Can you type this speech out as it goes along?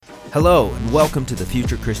Hello, and welcome to the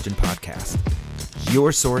Future Christian Podcast,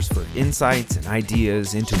 your source for insights and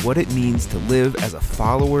ideas into what it means to live as a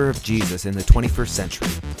follower of Jesus in the 21st century.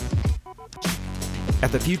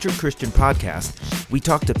 At the Future Christian Podcast, we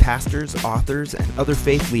talk to pastors, authors, and other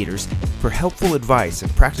faith leaders for helpful advice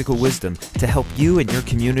and practical wisdom to help you and your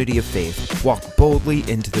community of faith walk boldly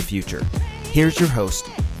into the future. Here's your host,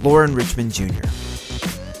 Lauren Richmond Jr.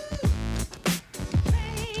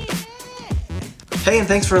 Hey, and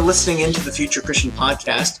thanks for listening into the Future Christian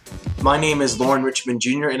Podcast. My name is Lauren Richmond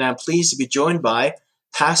Jr., and I'm pleased to be joined by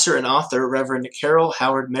pastor and author Reverend Carol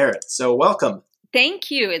Howard Merritt. So welcome.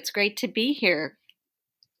 Thank you. It's great to be here.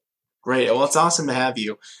 Great. Well, it's awesome to have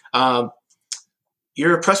you.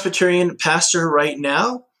 You're a Presbyterian pastor right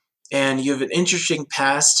now, and you have an interesting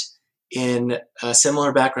past in a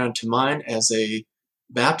similar background to mine as a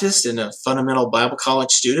Baptist and a fundamental Bible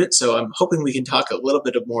college student. So I'm hoping we can talk a little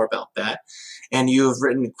bit more about that. And you have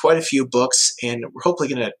written quite a few books, and we're hopefully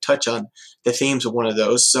going to touch on the themes of one of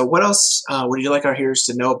those. So what else would you like our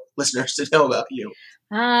listeners to know about you?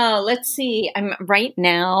 Let's see. Right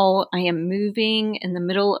now, I am moving in the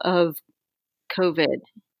middle of COVID.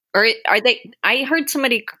 Or are they? I heard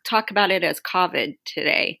somebody talk about it as COVID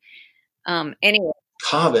today. Anyway.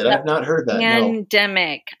 COVID? I've not heard that.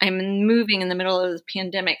 Pandemic. No. I'm moving in the middle of the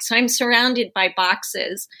pandemic. So I'm surrounded by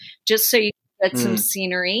boxes just so you get some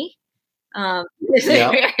scenery. It's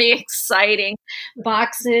very exciting.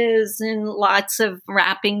 Boxes and lots of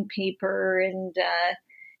wrapping paper and,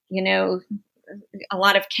 a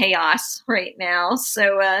lot of chaos right now.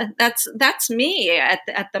 So that's me at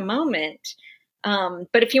the moment.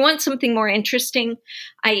 But if you want something more interesting,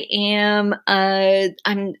 I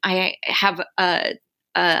have a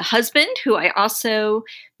husband who I also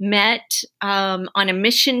met on a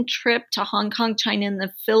mission trip to Hong Kong, China, and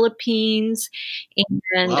the Philippines,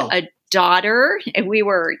 and a daughter. And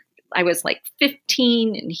I was like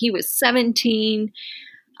 15 and he was 17.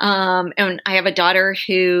 And I have a daughter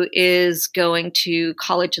who is going to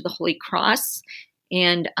College of the Holy Cross.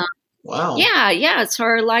 And wow. Yeah. So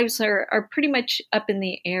our lives are pretty much up in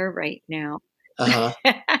the air right now. Uh-huh.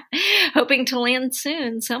 Hoping to land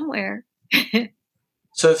soon somewhere.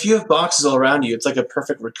 So if you have boxes all around you, it's like a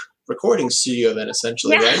perfect recording studio then,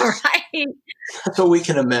 essentially, right? Right. That's what we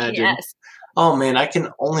can imagine. Yes. Oh, man, I can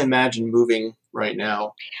only imagine moving right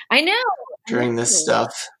now. I know. During this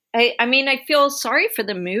stuff. I feel sorry for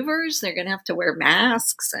the movers. They're going to have to wear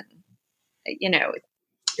masks and,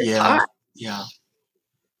 Yeah.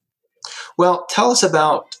 Well, tell us a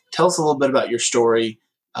little bit about your story,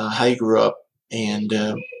 how you grew up, and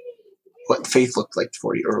what faith looked like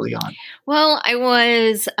for you early on. Well, I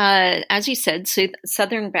was, as you said,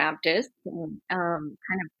 Southern Baptist, kind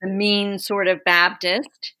of the mean sort of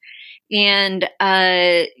Baptist. And,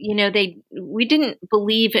 we didn't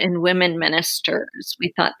believe in women ministers.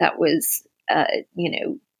 We thought that was,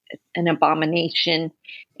 an abomination.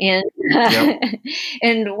 And,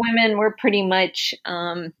 and women were pretty much,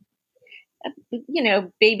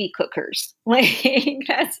 baby cookers. Like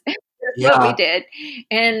that's what we did.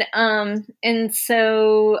 And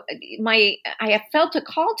so I have felt a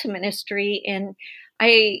call to ministry, and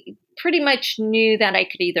I pretty much knew that I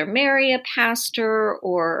could either marry a pastor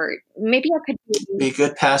or maybe I could be a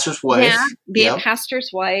good pastor's wife. Yeah, be a pastor's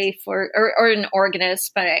wife or an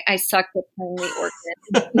organist, but I sucked at playing the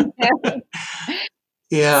organ.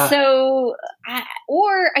 Yeah. So,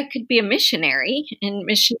 or I could be a missionary, and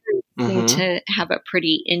missionaries seem to have a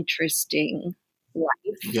pretty interesting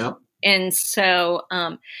life. Yep. And so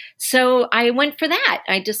I went for that.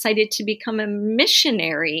 I decided to become a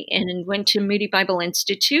missionary and went to Moody Bible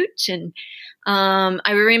Institute. And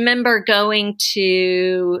I remember going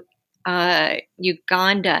to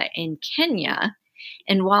Uganda and Kenya.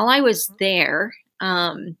 And while I was there,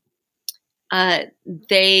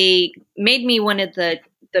 they made me one of the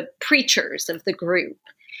preachers of the group.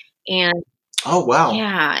 And oh, wow.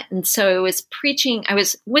 Yeah. And so I was preaching. I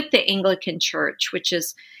was with the Anglican Church, which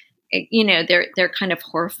is, they're kind of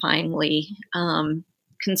horrifyingly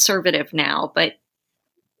conservative now, but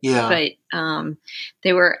they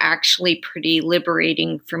were actually pretty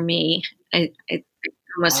liberating for me. I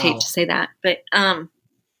almost hate to say that, but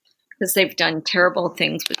because they've done terrible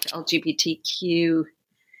things with LGBTQ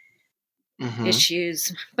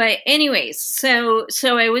issues. But anyways, so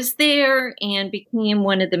I was there and became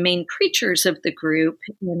one of the main preachers of the group,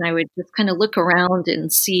 and I would just kind of look around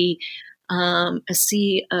and see a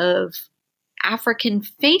sea of African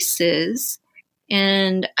faces.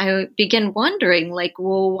 And I began wondering,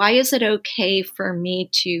 why is it okay for me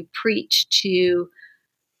to preach to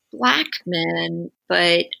Black men,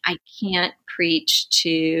 but I can't preach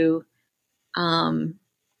to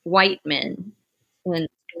white men in the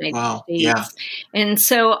United Wow. Yeah. States. And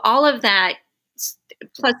so all of that,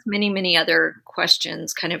 plus many, many other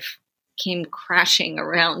questions, kind of came crashing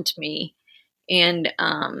around me. And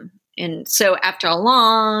so after a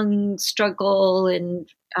long struggle, and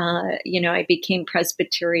I became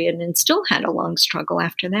Presbyterian, and still had a long struggle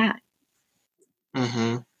after that.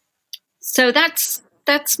 Mm-hmm. So that's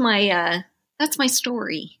my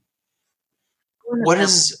story.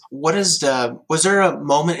 Was there a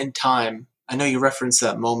moment in time? I know you referenced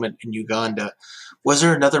that moment in Uganda. Was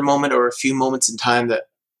there another moment or a few moments in time that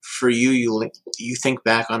for you think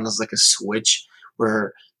back on as like a switch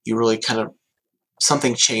where you really kind of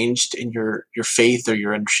something changed in your faith or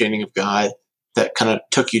your understanding of God that kind of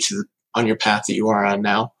took you on your path that you are on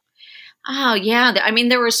now? Oh, yeah. I mean,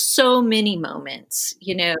 there were so many moments,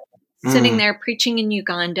 sitting there preaching in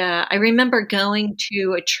Uganda. I remember going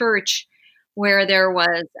to a church where there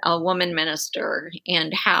was a woman minister,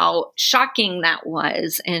 and how shocking that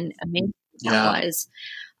was and amazing that was.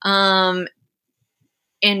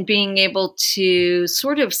 And being able to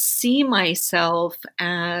sort of see myself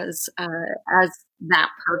as that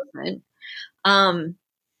person.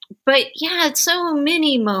 But yeah, so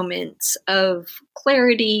many moments of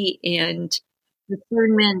clarity and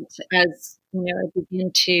discernment as I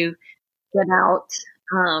begin to get out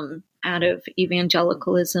of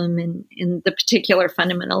evangelicalism and in the particular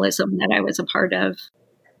fundamentalism that I was a part of.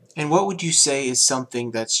 And what would you say is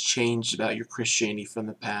something that's changed about your Christianity from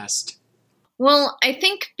the past? Well, I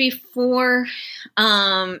think before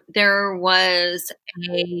there was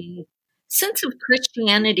a sense of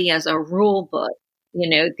Christianity as a rule book.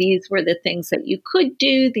 These were the things that you could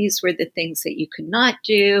do, these were the things that you could not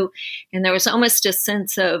do. And there was almost a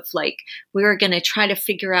sense of like, we were going to try to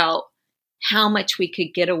figure out how much we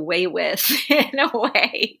could get away with in a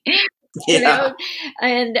way. Yeah.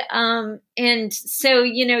 And so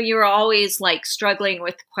you're always like struggling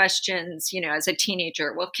with questions as a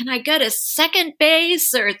teenager. Well, can I go to second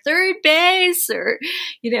base or third base, or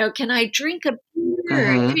can I drink a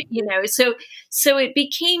beer? So it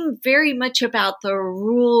became very much about the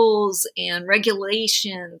rules and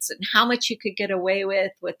regulations and how much you could get away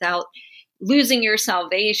with without losing your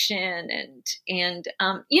salvation. And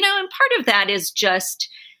part of that is just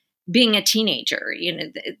being a teenager,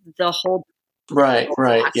 the whole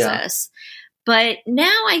process. Yeah. But now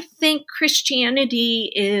I think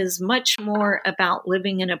Christianity is much more about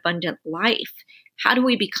living an abundant life. How do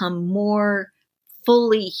we become more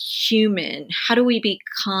fully human? How do we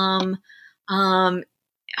become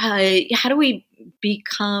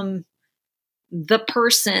the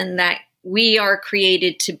person that we are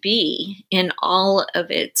created to be in all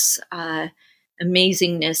of its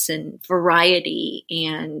amazingness and variety,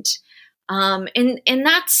 and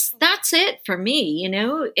that's it for me.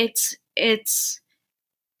 It's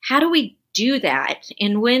how do we do that?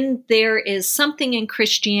 And when there is something in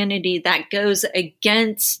Christianity that goes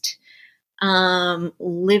against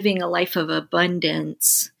living a life of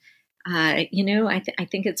abundance, I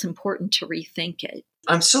think it's important to rethink it.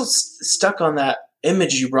 I'm still stuck on that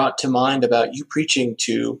image you brought to mind about you preaching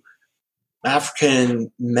to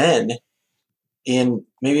African men, and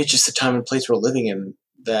maybe it's just the time and place we're living in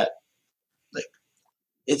that, like,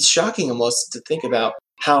 it's shocking almost to think about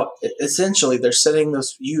how essentially they're setting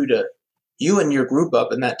you and your group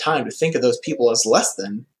up in that time to think of those people as less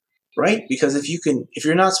than, right? Because if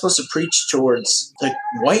you're not supposed to preach towards like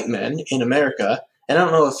white men in America, and I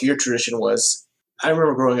don't know if your tradition was, I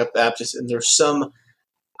remember growing up Baptist, and there's some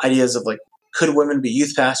ideas of like, could women be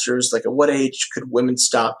youth pastors? Like, at what age could women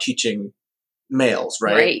stop teaching males,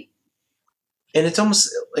 right? Right. And it's almost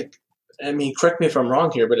like, I mean, correct me if I'm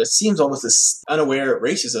wrong here, but it seems almost this unaware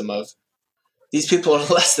racism of these people are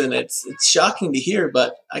less than. It's shocking to hear,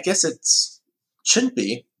 but I guess shouldn't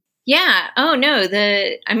be. Yeah. Oh no.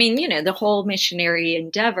 The whole missionary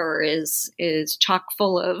endeavor is chock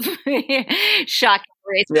full of shocking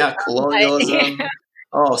racism. Yeah, colonialism.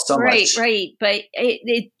 Oh, so much. Right. But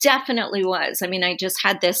it definitely was. I mean, I just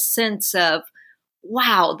had this sense of,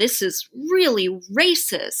 wow, this is really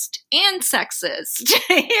racist and sexist.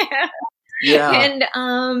 Yeah. And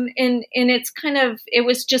it's it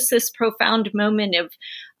was just this profound moment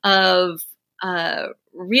of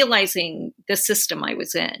realizing the system I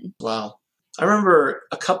was in. Wow. I remember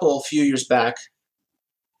a few years back,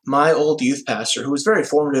 my old youth pastor, who was very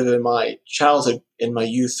formative in my childhood, in my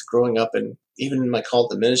youth growing up, and even in my call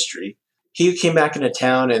to ministry, he came back into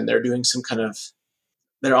town, and they're doing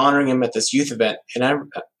they're honoring him at this youth event. And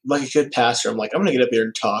I'm like a good pastor. I'm like, I'm going to get up here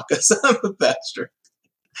and talk because I'm a pastor.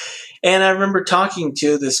 And I remember talking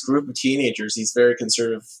to this group of teenagers, these very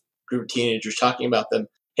conservative group of teenagers, talking about them.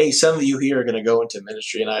 hey, some of you here are going to go into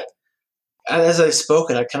ministry. And as I spoke,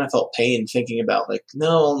 and I kind of felt pain thinking about like,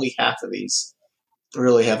 no, only half of these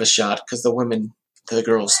really have a shot because the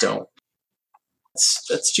girls don't.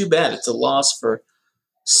 That's too bad. It's a loss for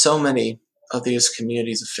so many of these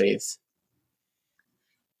communities of faith.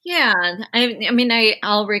 Yeah, I mean,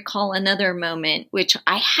 I'll recall another moment, which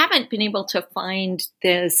I haven't been able to find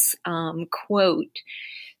this quote,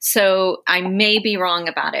 so I may be wrong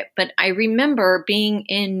about it, but I remember being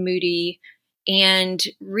in Moody and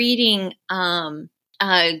reading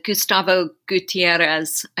Gustavo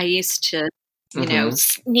Gutierrez. I used to,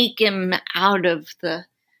 sneak him out of the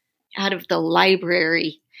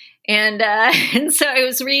library. And and so I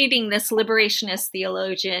was reading this liberationist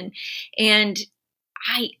theologian, and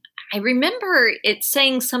I remember it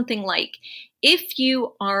saying something like, if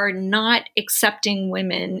you are not accepting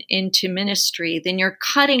women into ministry, then you're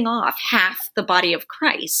cutting off half the body of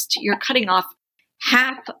Christ. You're cutting off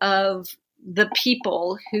half of the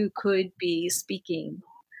people who could be speaking.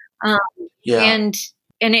 And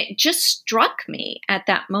it just struck me at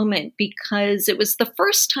that moment because it was the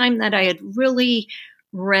first time that I had really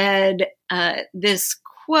read this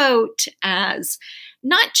quote as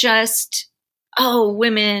not just, oh,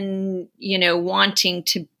 women, wanting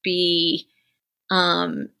to be,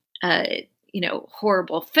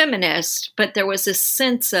 horrible feminist, but there was a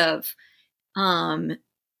sense of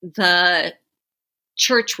the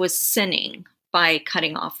church was sinning by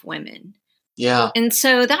cutting off women. Yeah. And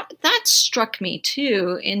so that struck me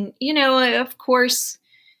too. And, of course,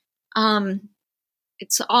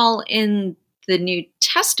 it's all in the New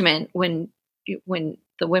Testament. When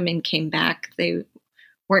the women came back, they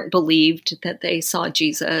weren't believed that they saw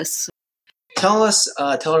Jesus. Tell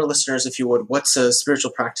our listeners, if you would, what's a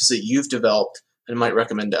spiritual practice that you've developed and might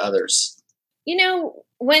recommend to others?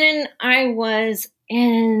 When I was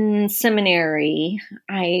in seminary,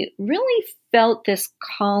 I really felt this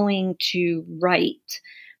calling to write,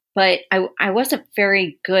 but I wasn't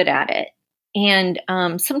very good at it. And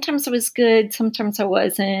sometimes I was good, sometimes I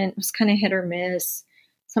wasn't. It was kind of hit or miss.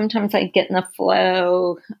 Sometimes I'd get in the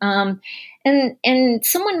flow. And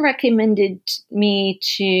someone recommended me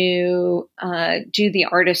to do the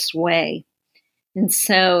Artist's Way.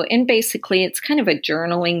 And basically it's kind of a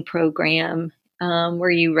journaling program where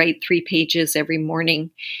you write 3 pages every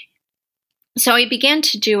morning. So I began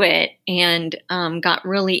to do it and got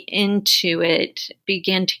really into it,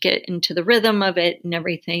 began to get into the rhythm of it and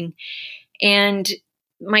everything. And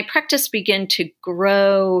my practice began to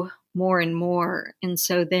grow more and more. And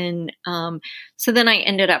so then I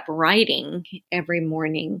ended up writing every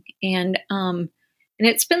morning. And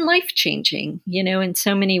it's been life-changing, in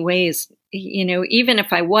so many ways. Even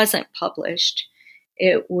if I wasn't published,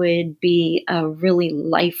 it would be a really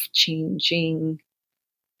life-changing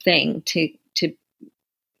thing to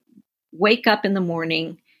wake up in the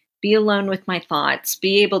morning, be alone with my thoughts,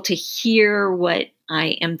 be able to hear what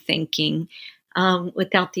I am thinking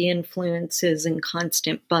without the influences and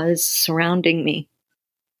constant buzz surrounding me.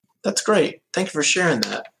 That's great. Thank you for sharing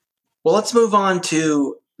that. Well, let's move on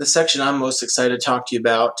to the section I'm most excited to talk to you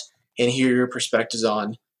about and hear your perspectives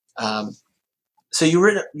on. So you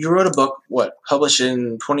wrote a book, published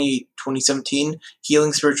in 2017,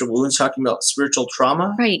 Healing Spiritual Wounds, talking about spiritual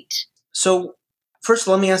trauma? Right. So first,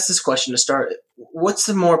 let me ask this question to start. What's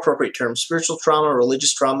the more appropriate term, spiritual trauma,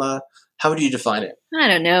 religious trauma? How would you define it? I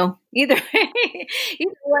don't know. Either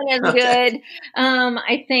one is good.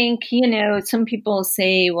 I think, some people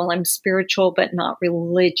say, well, I'm spiritual, but not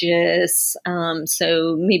religious.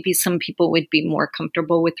 So maybe some people would be more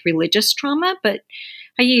comfortable with religious trauma, but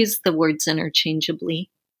I use the words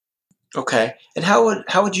interchangeably. Okay. And how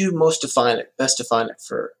would you best define it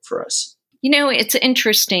for us? It's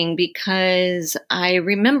interesting because I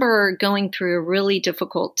remember going through a really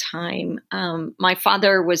difficult time. My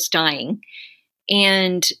father was dying,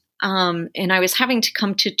 and I was having to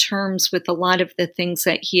come to terms with a lot of the things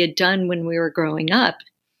that he had done when we were growing up.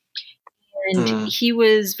 And he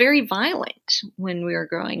was very violent when we were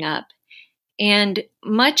growing up. And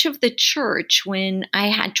much of the church, when I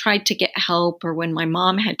had tried to get help or when my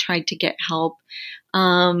mom had tried to get help,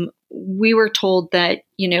 we were told that,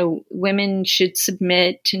 women should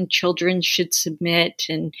submit and children should submit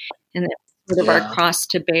and that's sort of our cross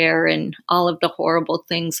to bear and all of the horrible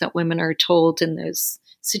things that women are told in those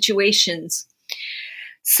situations.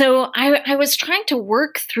 So I was trying to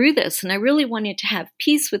work through this, and I really wanted to have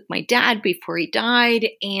peace with my dad before he died.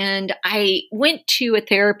 And I went to a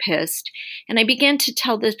therapist, and I began to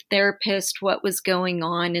tell the therapist what was going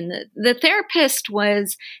on. And the therapist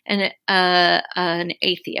was an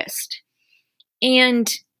atheist.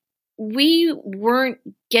 And we weren't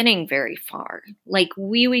getting very far. Like,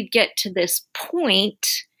 we would get to this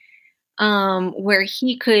point where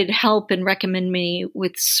he could help and recommend me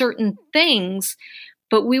with certain things,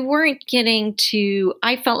 but we weren't getting to,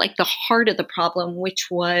 I felt like, the heart of the problem, which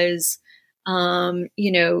was,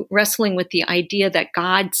 wrestling with the idea that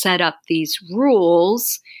God set up these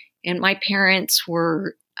rules, and my parents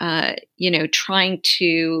were, trying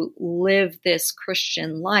to live this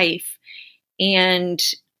Christian life. And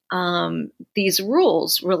these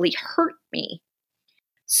rules really hurt me.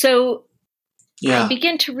 So I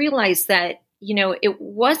began to realize that, it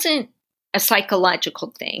wasn't a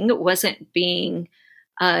psychological thing. It wasn't being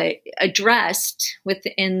addressed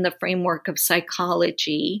within the framework of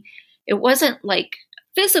psychology. It wasn't like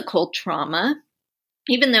physical trauma,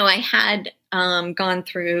 even though I had gone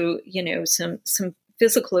through, some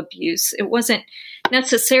physical abuse. It wasn't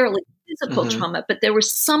necessarily physical trauma, but there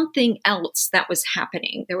was something else that was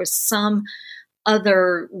happening. There was some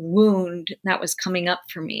other wound that was coming up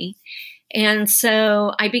for me. And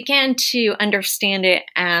so I began to understand it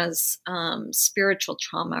as spiritual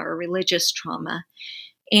trauma or religious trauma.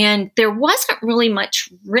 And there wasn't really much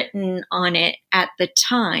written on it at the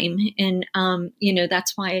time. And,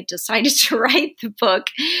 that's why I decided to write the book,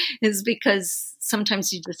 is because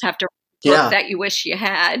sometimes you just have to write a book that you wish you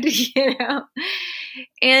had,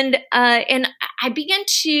 And I began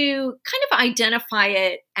to kind of identify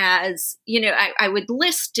it as, I would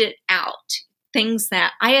list it out. Things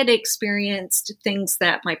that I had experienced, things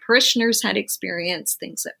that my parishioners had experienced,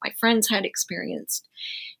 things that my friends had experienced.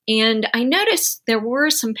 And I noticed there were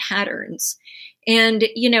some patterns. And,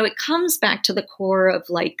 it comes back to the core of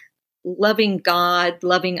like loving God,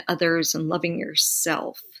 loving others, and loving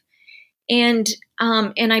yourself. And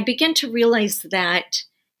I began to realize that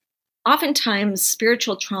oftentimes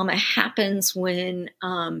spiritual trauma happens when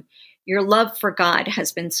your love for God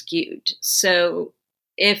has been skewed. So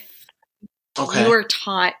if you are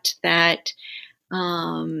taught that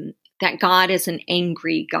that God is an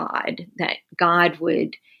angry God, that God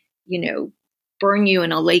would, burn you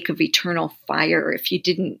in a lake of eternal fire if you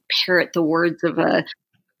didn't parrot the words of a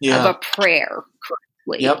prayer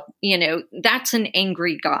correctly. That's an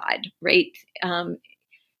angry God, right?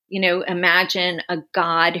 Imagine a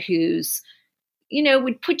God who's,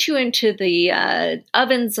 would put you into the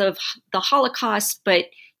ovens of the Holocaust, but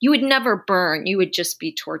you would never burn. You would just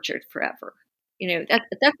be tortured forever. That's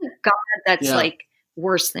a God that's like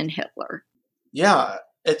worse than Hitler. Yeah,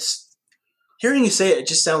 it's hearing you say it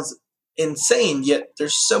just sounds insane. Yet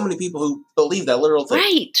there's so many people who believe that literal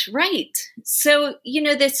thing. Right. So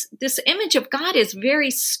this image of God is very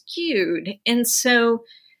skewed, and so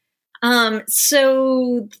it's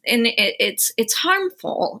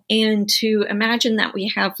harmful. And to imagine that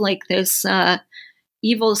we have like this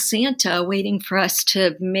evil Santa waiting for us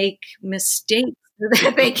to make mistakes so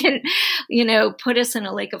that they can, put us in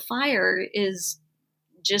a lake of fire is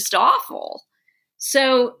just awful.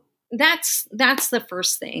 So that's the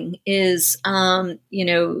first thing is, when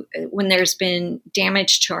there's been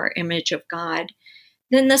damage to our image of God.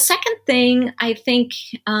 Then the second thing, I think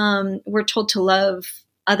we're told to love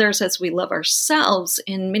others as we love ourselves.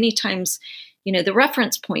 And many times, the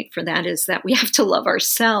reference point for that is that we have to love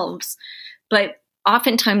ourselves. But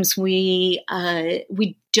oftentimes we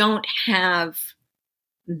don't have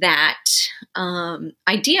that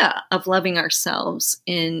idea of loving ourselves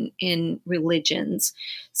in religions.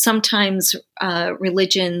 Sometimes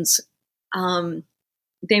religions,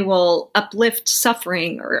 they will uplift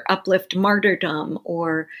suffering or uplift martyrdom,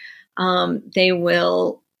 or they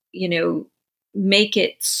will, make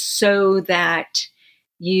it so that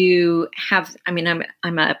you have, I'm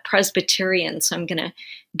a Presbyterian, so I'm going to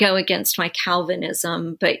go against my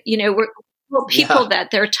Calvinism, but, we're people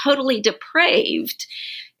that they're totally depraved,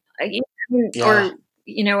 or,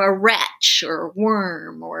 a wretch or a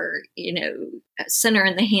worm, or, a sinner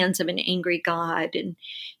in the hands of an angry God.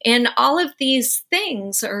 And all of these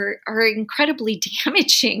things are incredibly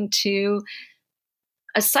damaging to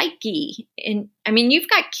a psyche. And you've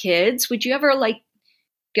got kids. Would you ever like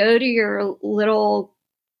go to your little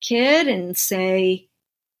kid and say,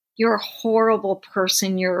 "You're a horrible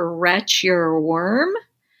person, you're a wretch, you're a worm"?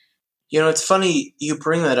 It's funny you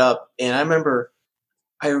bring that up. And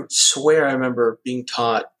I swear I remember being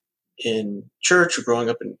taught in church or growing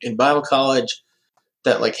up in Bible college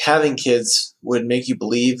that like having kids would make you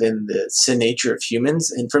believe in the sin nature of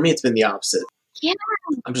humans. And for me, it's been the opposite. Yeah.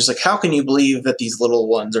 I'm just like, how can you believe that these little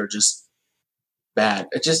ones are just bad?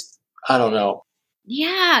 I don't know.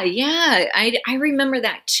 Yeah. I remember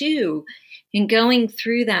that too. And going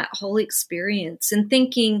through that whole experience and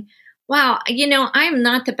thinking, Wow, I'm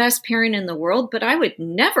not the best parent in the world, but I would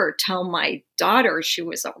never tell my daughter she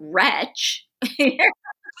was a wretch. Yeah.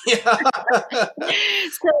 So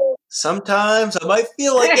sometimes I might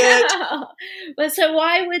feel like it. But so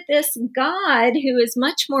why would this God, who is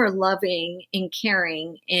much more loving and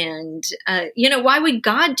caring, and why would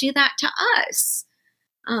God do that to us?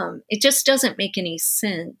 It just doesn't make any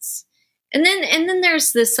sense. And then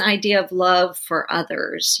there's this idea of love for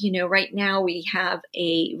others. Right now we have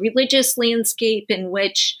a religious landscape in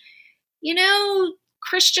which,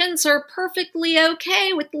 Christians are perfectly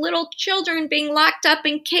okay with little children being locked up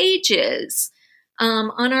in cages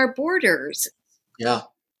on our borders. Yeah.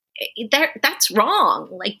 That's wrong.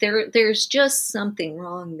 Like there's just something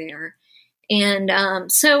wrong there. And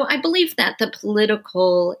so I believe that the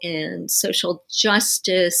political and social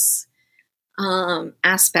justice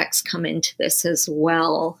aspects come into this as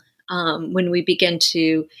well when we begin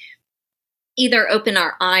to either open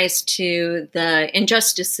our eyes to the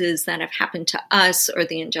injustices that have happened to us or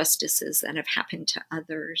the injustices that have happened to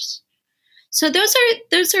others. So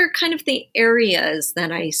those are kind of the areas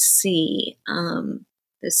that I see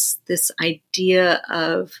this idea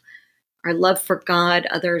of our love for God,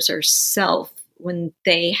 others, or self when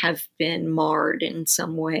they have been marred in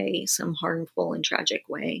some way, some harmful and tragic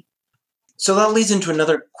way. So that leads into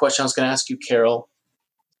another question I was going to ask you, Carol,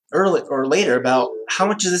 early or later, about how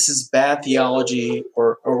much of this is bad theology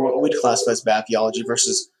or what we'd classify as bad theology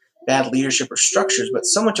versus bad leadership or structures. But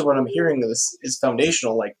so much of what I'm hearing of this is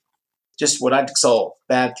foundational, like just what I'd call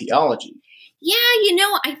bad theology. Yeah,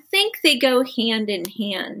 I think they go hand in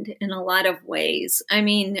hand in a lot of ways. I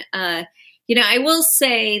mean, I will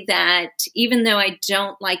say that even though I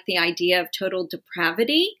don't like the idea of total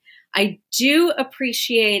depravity, I do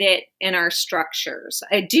appreciate it in our structures.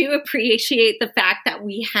 I do appreciate the fact that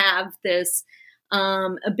we have this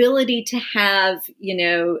ability to have,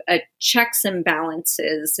 checks and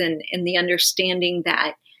balances and the understanding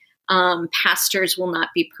that pastors will not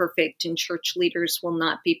be perfect and church leaders will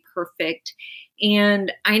not be perfect.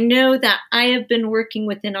 And I know that I have been working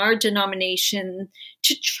within our denomination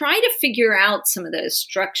to try to figure out some of those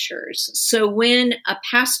structures. So when a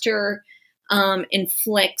pastor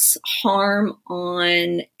inflicts harm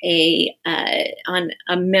on a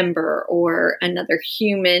member or another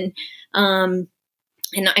human, and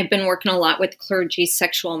I've been working a lot with clergy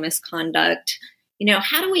sexual misconduct.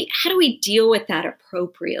 How do we deal with that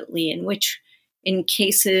appropriately? In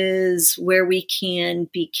cases where we can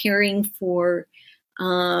be caring for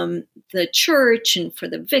the church and for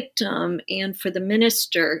the victim and for the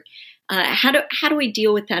minister, how do we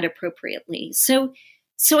deal with that appropriately?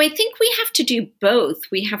 So I think we have to do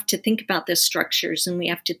both. We have to think about the structures and we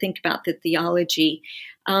have to think about the theology.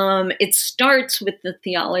 It starts with the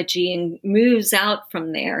theology and moves out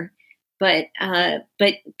from there. But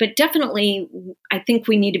definitely, I think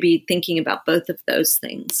we need to be thinking about both of those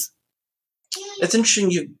things. It's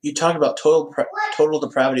interesting you talk about total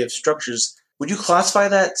depravity of structures. Would you classify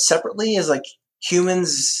that separately as like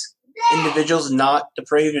humans, individuals not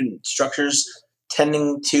depraved and structures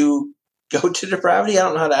tending to go to depravity? I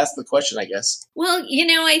don't know how to ask the question, I guess. Well,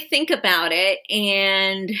 I think about it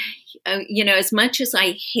and, as much as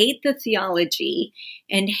I hate the theology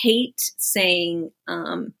and hate saying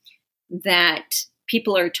that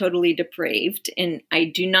people are totally depraved, and I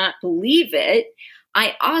do not believe it,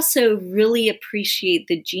 I also really appreciate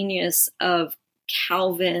the genius of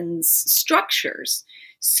Calvin's structures.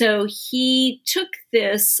 So he took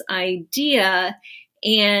this idea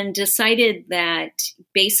and decided that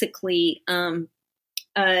basically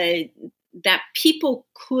that people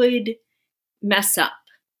could mess up.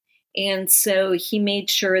 And so he made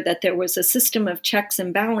sure that there was a system of checks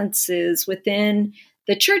and balances within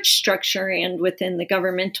the church structure and within the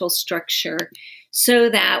governmental structure, so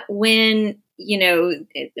that when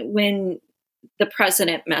the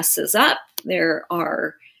president messes up, there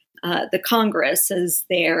are the Congress is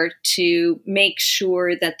there to make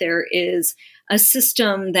sure that there is a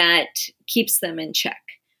system that keeps them in check,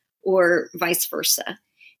 or vice versa.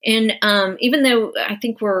 And even though I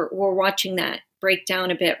think we're watching that break down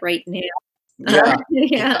a bit right now.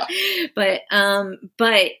 Yeah. But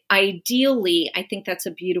ideally, I think that's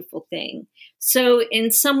a beautiful thing. So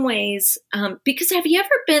in some ways, because have you ever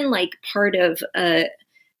been like part of an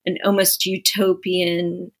almost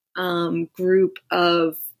utopian group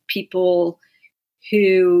of people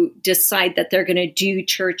who decide that they're going to do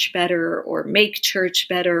church better or make church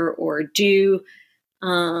better or do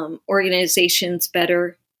organizations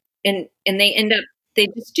better, and they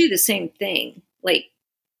just do the same thing, like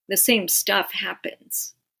the same stuff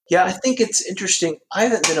happens. Yeah, I think it's interesting. I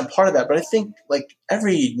haven't been a part of that, but I think like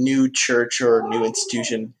every new church or new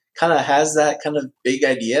institution kind of has that kind of big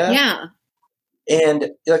idea. Yeah.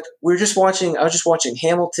 And like I was just watching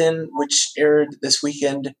Hamilton, which aired this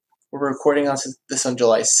weekend. We're recording this on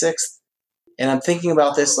July 6th. And I'm thinking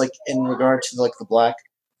about this like in regard to like the Black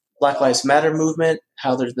Lives Matter movement,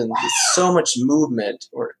 how there's been so much movement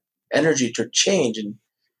or energy to change. And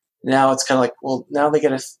now it's kind of like, well, now they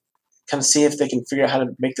got to kind of see if they can figure out how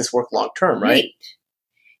to make this work long term, right?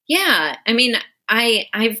 Yeah. I mean,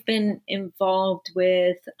 I've been involved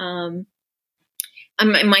with, my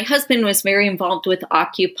husband was very involved with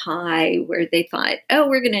Occupy, where they thought, oh,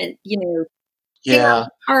 we're going to, take out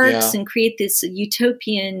parks and create this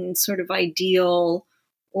utopian sort of ideal.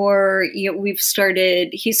 Or he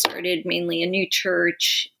started mainly a new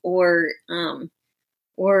church, or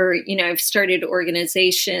I've started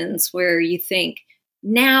organizations where you think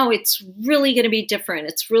now it's really going to be different.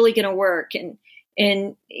 It's really going to work. And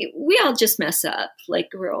we all just mess up. Like,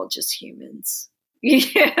 we're all just humans.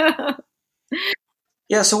 Yeah.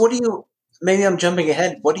 Yeah. So maybe I'm jumping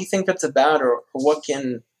ahead. What do you think that's about, or what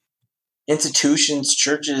can institutions,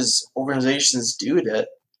 churches, organizations do to,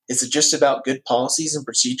 is it just about good policies and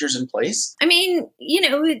procedures in place? I mean,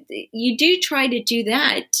 you do try to do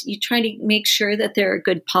that. You try to make sure that there are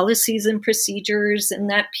good policies and procedures, and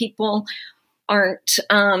that people aren't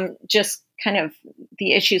just kind of,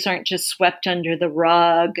 the issues aren't just swept under the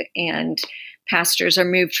rug, and pastors are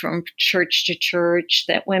moved from church to church,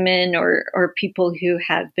 that women or people who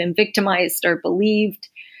have been victimized are believed.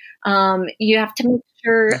 You have to make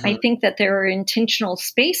sure, I think, that there are intentional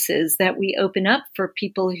spaces that we open up for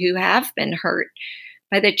people who have been hurt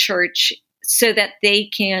by the church, so that they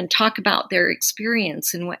can talk about their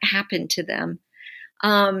experience and what happened to them.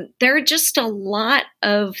 There are just a lot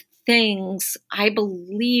of things I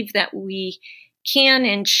believe that we can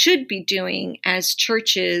and should be doing as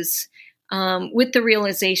churches, with the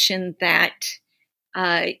realization that,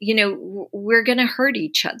 we're going to hurt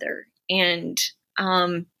each other. And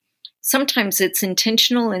sometimes it's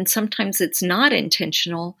intentional and sometimes it's not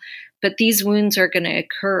intentional, but these wounds are going to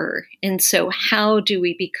occur. And so how do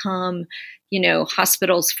we become,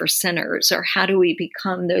 hospitals for sinners, or how do we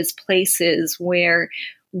become those places where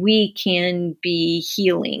we can be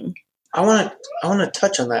healing? I want to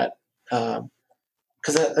touch on that,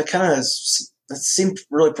 because that kind of that seemed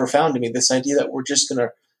really profound to me. This idea that we're just going to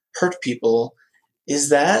hurt people, is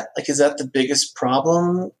that the biggest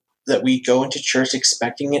problem, that we go into church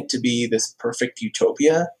expecting it to be this perfect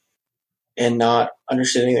utopia, and not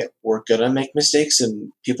understanding that we're going to make mistakes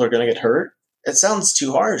and people are going to get hurt? It sounds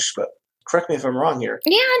too harsh, but correct me if I'm wrong here.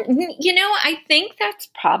 Yeah, I think that's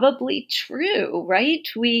probably true, right?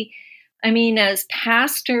 As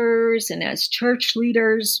pastors and as church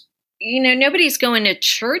leaders, nobody's going to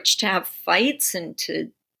church to have fights and to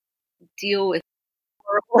deal with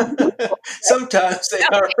horrible people. Sometimes they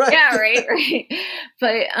are, right? Yeah, right.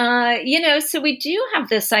 But, so we do have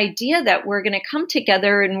this idea that we're going to come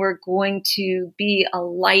together and we're going to be a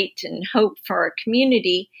light and hope for our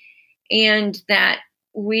community, and that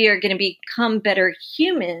we are going to become better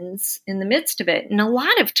humans in the midst of it. And a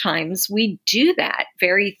lot of times we do that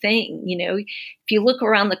very thing. If you look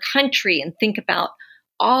around the country and think about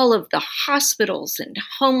all of the hospitals and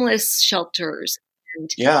homeless shelters and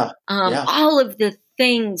all of the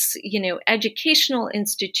things, educational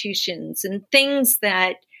institutions and things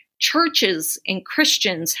that churches and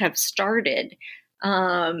Christians have started,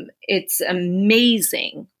 it's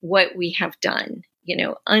amazing what we have done.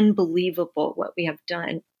 Unbelievable what we have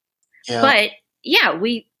done. Yeah. But yeah,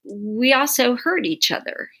 we also hurt each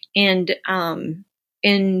other, and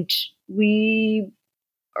we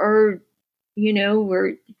are,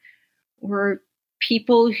 we're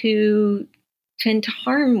people who tend to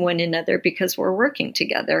harm one another because we're working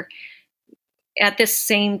together at the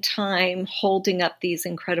same time holding up these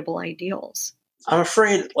incredible ideals. I'm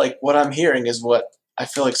afraid, like, what I'm hearing is what I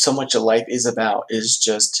feel like so much of life is about, is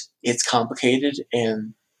just, it's complicated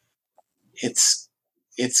and it's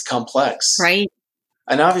complex. Right.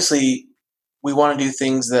 And obviously we want to do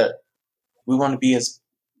things that we want to be as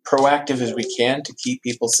proactive as we can to keep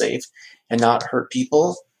people safe and not hurt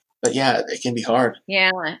people. But yeah, it can be hard.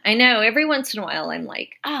 Yeah, I know. Every once in a while I'm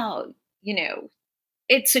like, oh,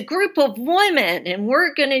 it's a group of women and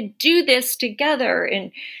we're going to do this together.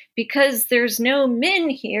 And because there's no men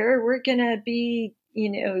here, we're going to be,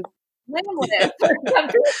 limitless or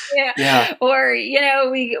something. Yeah. Or,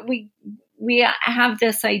 we have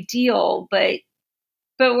this ideal, but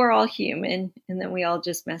we're all human, and then we all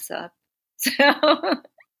just mess up.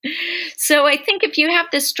 So I think if you have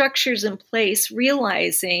the structures in place,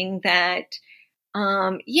 realizing that,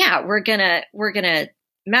 we're gonna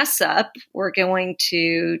mess up, we're going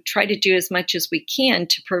to try to do as much as we can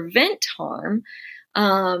to prevent harm.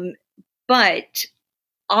 But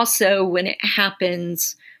also when it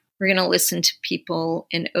happens, we're going to listen to people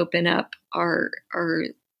and open up our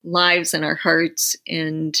lives and our hearts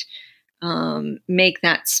and make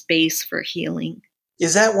that space for healing.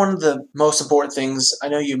 Is that one of the most important things? I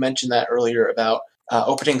know you mentioned that earlier about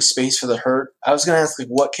opening space for the hurt. I was going to ask, like,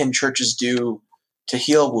 what can churches do to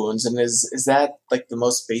heal wounds? And is that like the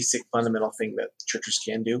most basic fundamental thing that churches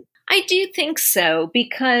can do? I do think so,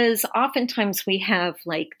 because oftentimes we have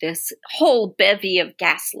like this whole bevy of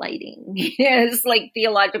gaslighting. It's like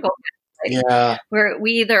theological gaslighting, Yeah. where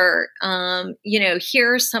we either,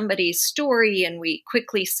 hear somebody's story and we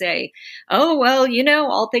quickly say, oh, well,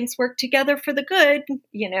 all things work together for the good.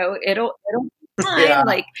 It'll be fine. Yeah.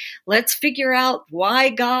 Like, let's figure out why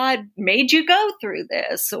God made you go through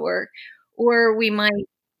this, or we might.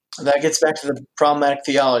 That gets back to the problematic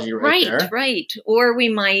theology right there. Right. Or we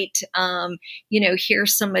might, hear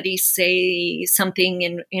somebody say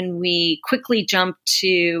something and we quickly jump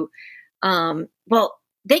to, well,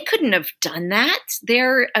 they couldn't have done that.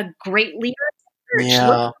 They're a great leader of the church. Yeah.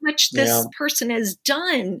 Look how much this person has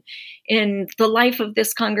done in the life of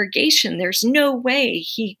this congregation. There's no way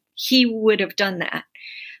he would have done that.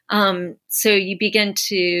 So you begin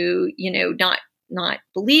to, not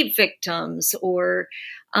believe victims, or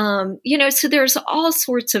so there's all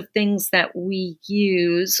sorts of things that we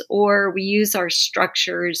use, or we use our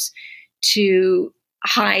structures to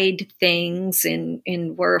hide things, and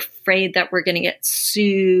we're afraid that we're going to get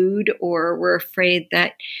sued, or we're afraid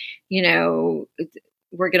that,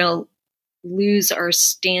 we're going to lose our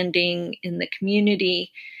standing in the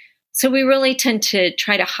community. So we really tend to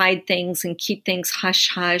try to hide things and keep things hush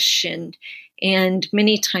hush, and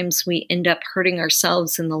many times we end up hurting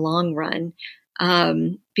ourselves in the long run.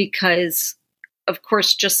 Because, of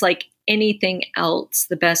course, just like anything else,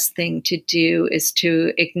 the best thing to do is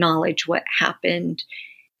to acknowledge what happened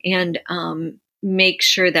and make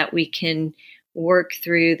sure that we can work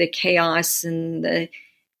through the chaos and the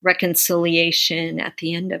reconciliation at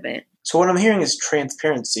the end of it. So what I'm hearing is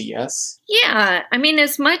transparency, yes? Yeah, I mean,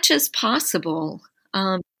 as much as possible,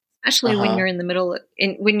 especially when you're in the middle,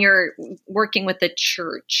 when you're working with a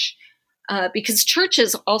church. Because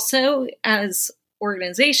churches also, as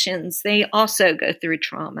organizations, they also go through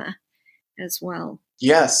trauma as well.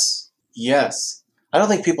 Yes. I don't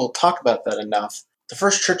think people talk about that enough. The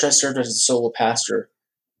first church I served as a solo pastor,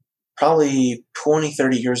 probably 20,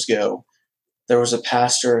 30 years ago, there was a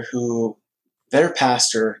pastor who, their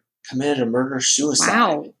pastor committed a murder-suicide.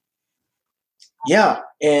 Wow. Yeah,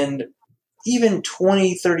 and even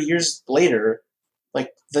 20, 30 years later,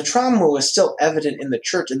 like, the trauma was still evident in the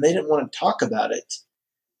church, and they didn't want to talk about it.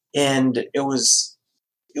 And it was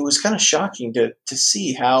kind of shocking to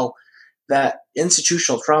see how that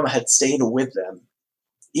institutional trauma had stayed with them.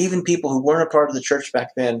 Even people who weren't a part of the church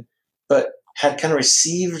back then, but had kind of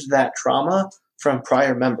received that trauma from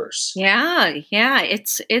prior members. Yeah,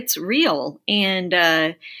 it's real, and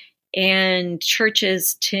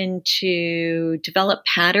churches tend to develop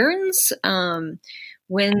patterns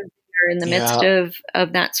when they're in the midst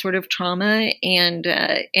of that sort of trauma, and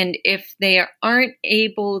if they aren't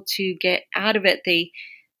able to get out of it,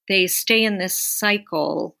 they stay in this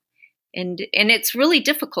cycle, and it's really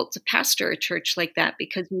difficult to pastor a church like that,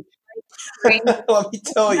 because you let me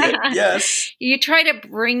tell you, yes, you try to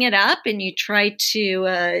bring it up and you try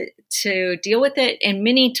to deal with it, and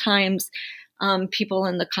many times people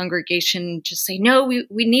in the congregation just say, no, we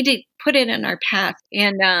need to put it in our path.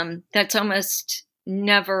 And that's almost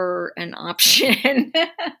never an option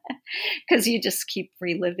because you just keep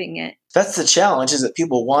reliving it. That's the challenge, is that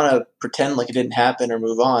people want to pretend like it didn't happen or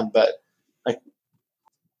move on. But like,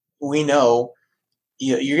 we know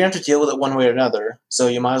you're going to have to deal with it one way or another. So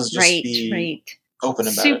you might as well just be open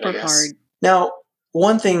about it, I guess. Super hard. Now,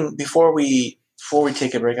 one thing before we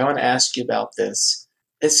take a break, I want to ask you about this.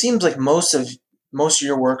 It seems like most of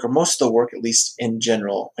your work, or most of the work, at least in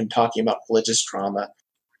general, when talking about religious trauma,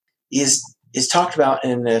 is talked about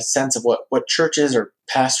in the sense of what churches or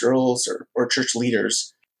pastorals or church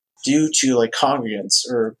leaders do to like congregants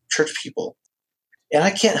or church people. And I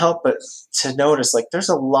can't help but to notice, like, there's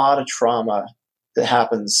a lot of trauma that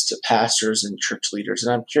happens to pastors and church leaders.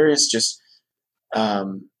 And I'm curious just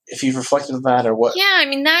if you've reflected on that or what. Yeah, I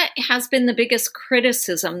mean, that has been the biggest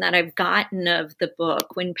criticism that I've gotten of the book.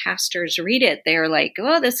 When pastors read it, they're like,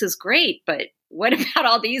 oh, this is great, but what about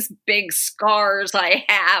all these big scars I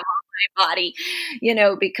have my body,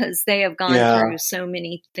 because they have gone through so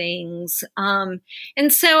many things. And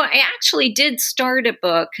so I actually did start a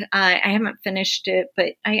book. I haven't finished it,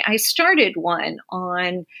 but I started one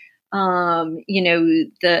on,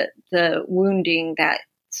 the wounding that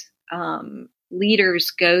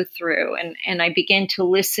leaders go through. And I began to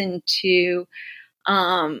listen to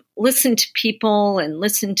people and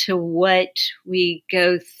listen to what we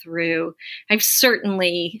go through. I've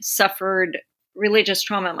certainly suffered religious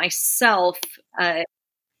trauma myself at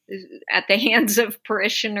the hands of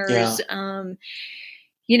parishioners.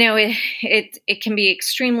 It can be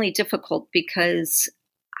extremely difficult because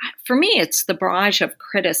for me, it's the barrage of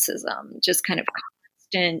criticism, just kind of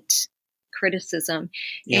constant criticism.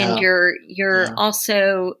 And you're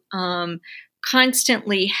also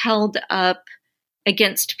constantly held up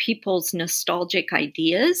against people's nostalgic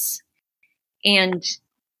ideas, and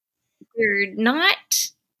they're not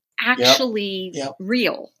actually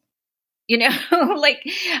real. Like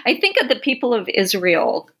I think of the people of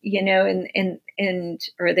Israel, and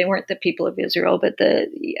or they weren't the people of Israel, but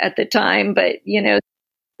at the time, but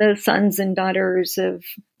the sons and daughters of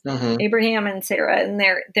Abraham and Sarah, and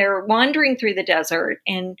they're wandering through the desert,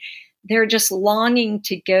 and they're just longing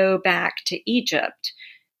to go back to Egypt.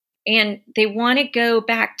 And they want to go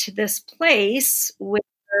back to this place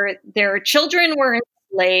where their children were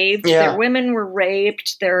enslaved, their women were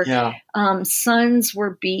raped, their sons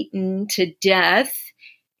were beaten to death,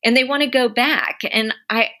 and they want to go back. And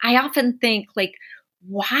I often think, like,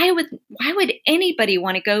 why would anybody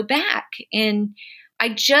want to go back? And I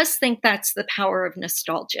just think that's the power of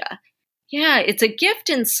nostalgia. Yeah, it's a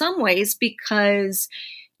gift in some ways because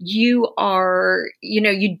you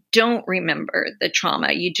don't remember the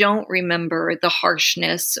trauma. You don't remember the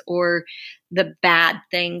harshness or the bad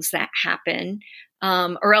things that happen,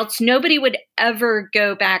 or else nobody would ever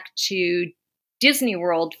go back to Disney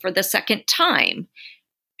World for the second time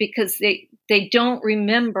because they don't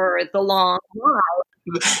remember the long ride.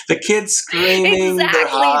 The kids screaming, exactly. They're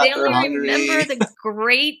hot, they only they're remember hungry. the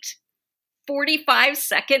great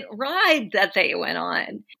 45-second ride that they went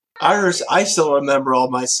on. I still remember all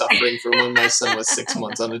my suffering from when my son was 6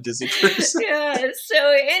 months on a Disney cruise. So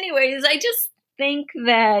anyways, I just think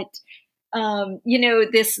that,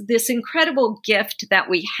 this incredible gift that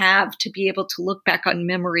we have to be able to look back on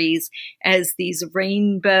memories as these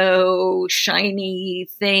rainbow, shiny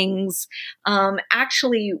things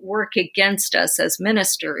actually work against us as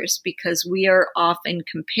ministers, because we are often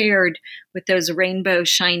compared with those rainbow,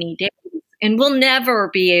 shiny days, and we'll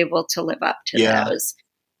never be able to live up to those.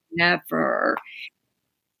 Never.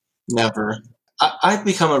 I've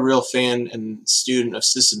become a real fan and student of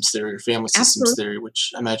systems theory, or family systems theory,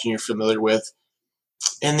 which I imagine you're familiar with.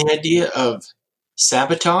 And the idea of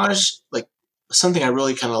sabotage, like something I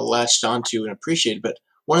really kind of latched onto and appreciated. But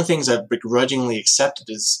one of the things I've begrudgingly accepted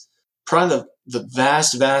is probably the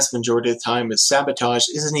vast, vast majority of the time is sabotage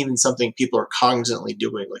isn't even something people are cognizantly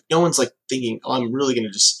doing. Like no one's like thinking, oh, I'm really going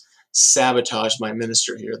to just sabotage my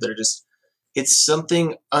minister here. It's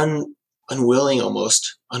something unwilling,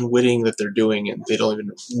 almost unwitting that they're doing, and they don't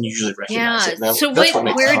even usually recognize it. So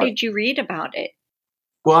where did you read about it?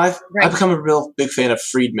 Well, I've become a real big fan of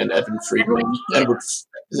Friedman, Edwin Friedman. Edward.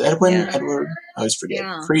 I always forget.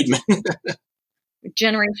 Friedman.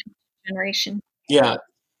 Generation. Yeah.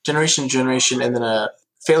 Generation, and then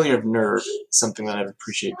Failure of Nerve, something that I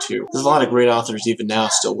appreciate too. There's a lot of great authors even now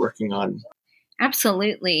still working on.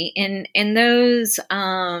 Absolutely. And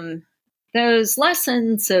those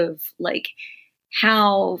lessons of like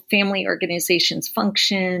how family organizations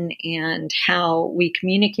function and how we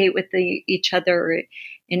communicate with each other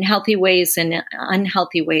in healthy ways and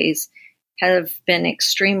unhealthy ways have been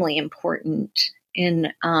extremely important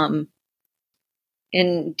in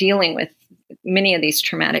dealing with many of these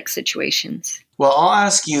traumatic situations. Well, I'll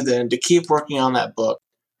ask you then to keep working on that book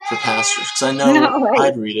for pastors, because I know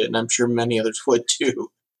I'd read it, and I'm sure many others would too.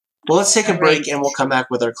 Well, let's take a break, and we'll come back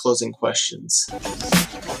with our closing questions.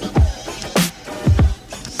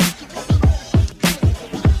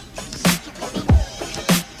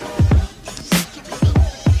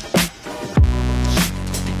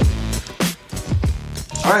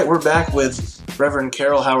 All right, we're back with Reverend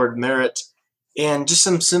Carol Howard Merritt, and just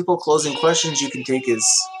some simple closing questions you can take as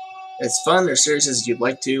fun or serious as you'd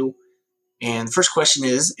like to. And the first question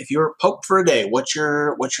is, if you were Pope for a day, what's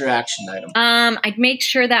your action item? I'd make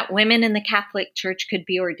sure that women in the Catholic Church could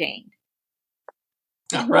be ordained.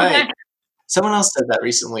 All right. Someone else said that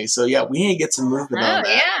recently. So yeah, we need to get some movement on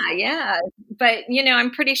that. Yeah. But I'm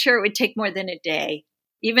pretty sure it would take more than a day,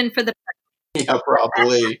 even for the. Yeah,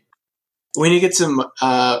 probably. We need to get some.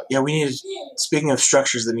 Speaking of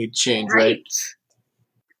structures that need to change, right?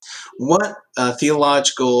 What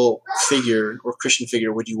theological figure or Christian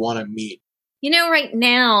figure would you want to meet? Right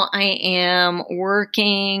now I am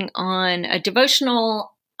working on a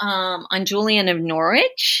devotional on Julian of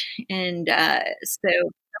Norwich. And so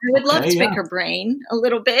I would love to pick her brain a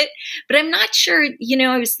little bit, but I'm not sure.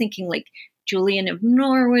 I was thinking like Julian of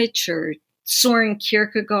Norwich or Soren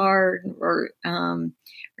Kierkegaard or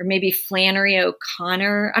maybe Flannery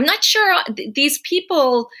O'Connor. I'm not sure these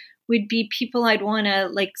people would be people I'd want to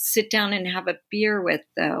like sit down and have a beer with,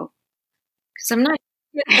 though, because I'm not.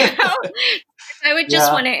 I would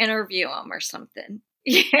just want to interview them or something.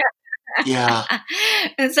 Yeah.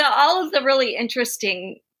 And so all of the really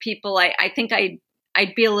interesting people, I think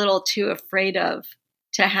I'd be a little too afraid of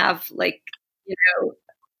to have like,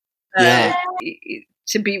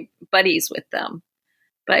 to be buddies with them.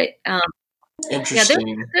 But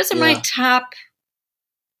interesting. Those are my top.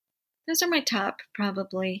 Those are my top,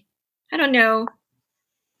 probably. I don't know.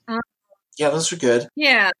 Those are good.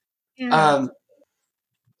 Yeah.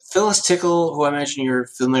 Phyllis Tickle, who I imagine you're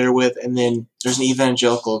familiar with, and then there's an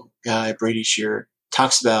evangelical guy, Brady Shear,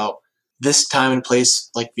 talks about this time and place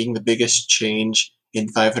like being the biggest change in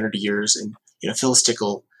 500 years. And Phyllis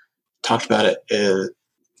Tickle talked about it,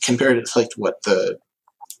 compared it to like what the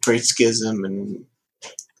Great Schism and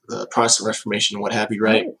the Protestant Reformation and what have you,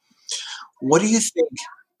 right? What do you think,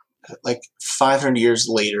 like 500 years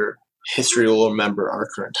later, history will remember our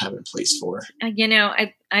current time and place for?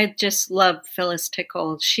 I just love Phyllis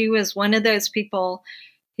Tickle. She was one of those people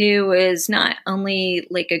who is not only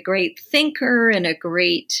like a great thinker and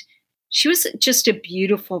she was just a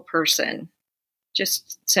beautiful person.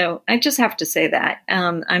 So I just have to say that.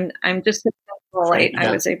 I'm just so thankful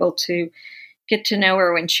I was able to get to know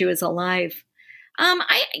her when she was alive.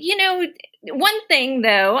 One thing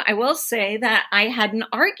though, I will say that I had an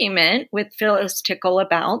argument with Phyllis Tickle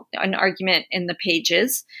about an argument in the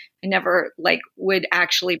pages. I never would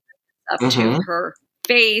actually bring up to her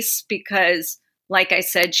face because, like I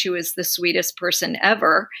said, she was the sweetest person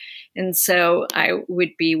ever. And so I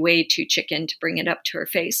would be way too chicken to bring it up to her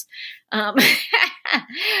face. But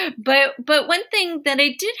one thing that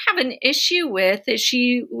I did have an issue with is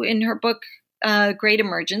she, in her book, Great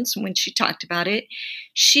Emergence, when she talked about it,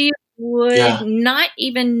 she would not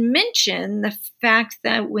even mention the fact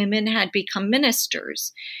that women had become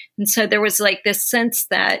ministers. And so there was like this sense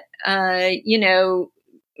that,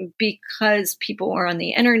 because people were on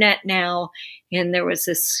the internet now and there was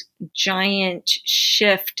this giant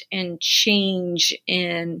shift and change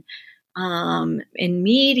in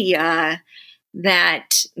media,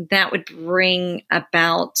 that would bring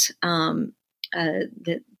about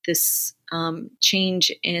this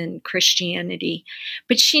change in Christianity.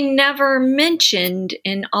 But she never mentioned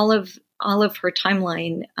in all of her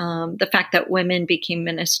timeline the fact that women became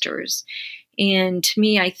ministers. And to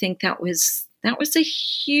me, I think that was a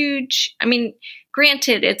huge,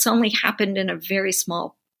 granted, it's only happened in a very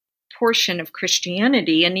small portion of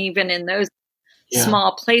Christianity. And even in those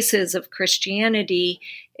small places of Christianity,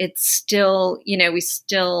 it's still, we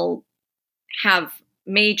still have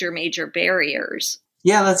major, major barriers.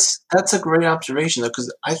 Yeah, that's a great observation, though,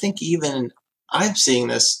 because I think even I'm seeing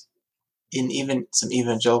this in even some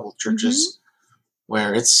evangelical churches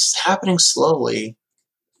where it's happening slowly,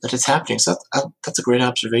 but it's happening. So that's a great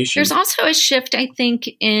observation. There's also a shift, I think,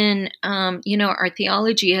 in, our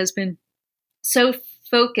theology has been so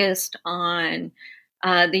focused on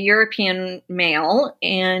the European male,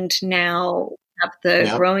 and now have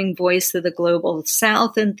the growing voice of the global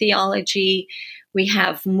South in theology. We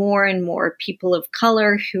have more and more people of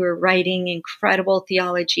color who are writing incredible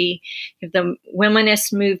theology. You have the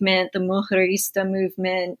womanist movement, the mujerista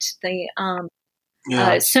movement,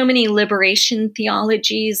 so many liberation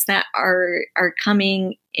theologies that are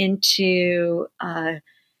coming into, are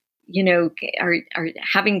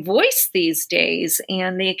having voice these days,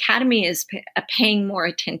 and the Academy is paying more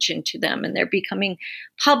attention to them, and they're becoming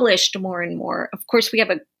published more and more. Of course, we have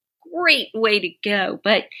a great way to go,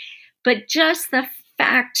 but just the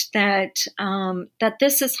fact that that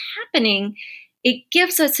this is happening, it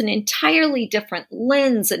gives us an entirely different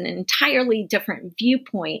lens, an entirely different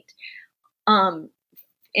viewpoint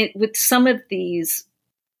with some of these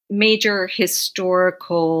major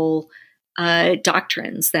historical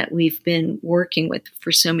doctrines that we've been working with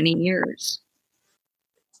for so many years.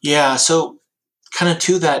 Yeah, so kind of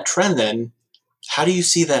to that trend then, how do you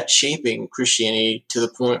see that shaping Christianity to the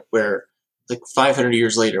point where, like 500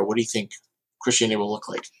 years later, what do you think Christianity will look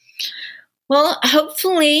like? Well,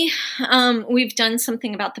 hopefully we've done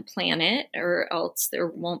something about the planet, or else there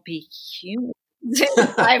won't be humans in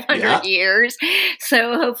 500 years.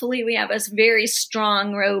 So hopefully we have a very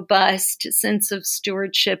strong, robust sense of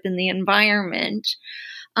stewardship in the environment.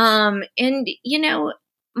 And,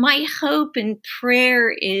 my hope and prayer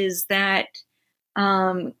is that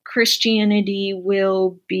Christianity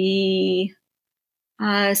will be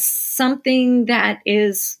something that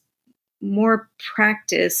is more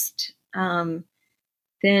practiced than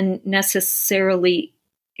necessarily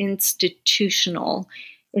institutional.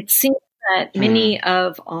 It seems that many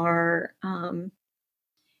of our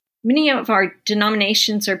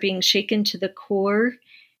denominations are being shaken to the core,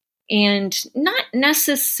 and not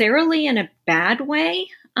necessarily in a bad way.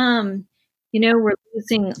 We're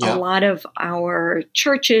losing a lot of our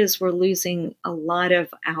churches. We're losing a lot of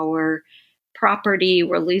our property.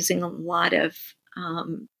 We're losing a lot of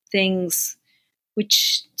things,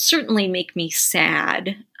 which certainly make me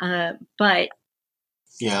sad. But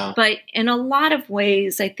in a lot of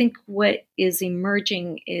ways, I think what is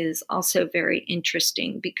emerging is also very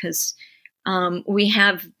interesting, because we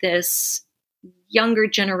have this younger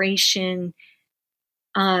generation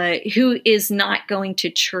who is not going to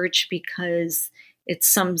church because it's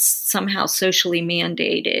somehow socially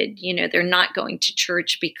mandated. They're not going to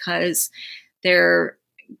church because their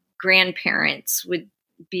grandparents would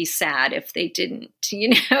be sad if they didn't.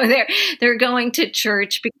 They're going to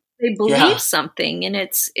church because they believe something, and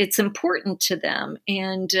it's important to them.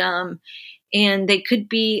 And they could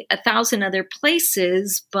be 1,000 other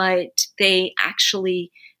places, but they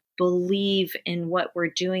actually believe in what we're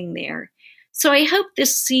doing there. So I hope the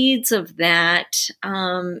seeds of that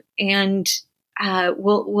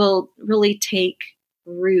will really take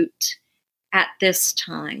root at this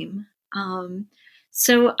time.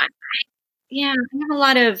 So I have a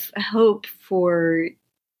lot of hope for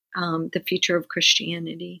the future of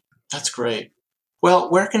Christianity. That's great.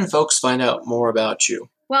 Well, where can folks find out more about you?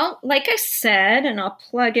 Well, like I said, and I'll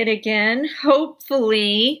plug it again,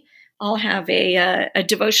 hopefully I'll have a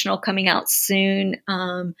devotional coming out soon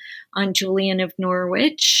on Julian of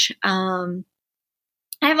Norwich. I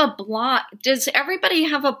have a blog. Does everybody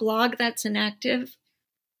have a blog that's inactive?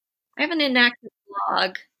 I have an inactive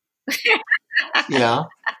blog. Yeah.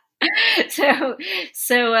 So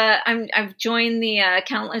I've joined the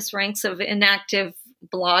countless ranks of inactive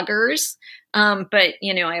bloggers, but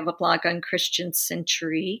I have a blog on Christian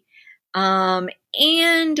Century,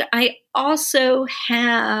 and I also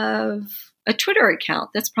have a Twitter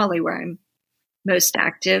account. That's probably where I'm most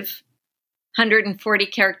active. 140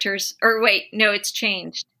 characters, or wait, no, it's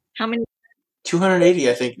changed. How many? 280,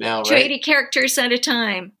 I think now, right? 280 characters at a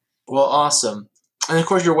time. Well, awesome. And of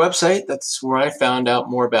course, your website, that's where I found out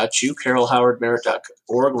more about you,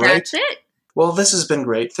 carolhowardmerritt.org, right? That's it. Well, this has been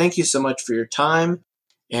great. Thank you so much for your time.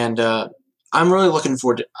 And I'm really looking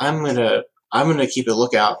forward to, I'm gonna keep a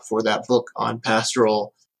lookout for that book on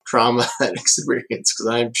pastoral trauma and experience, because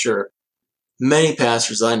I'm sure many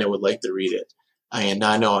pastors I know would like to read it. And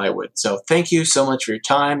I know I would. So thank you so much for your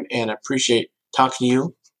time, and I appreciate talking to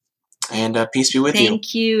you. And peace be with you.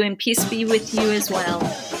 Thank you, and peace be with you as well.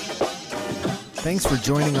 Thanks for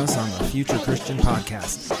joining us on the Future Christian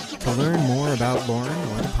Podcast. To learn more about Lauren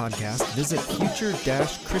or the podcast, visit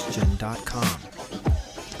future-christian.com.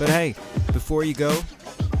 But hey, before you go,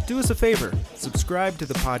 do us a favor, subscribe to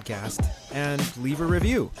the podcast and leave a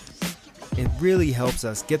review. It really helps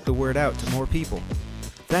us get the word out to more people.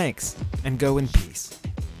 Thanks, and go in peace.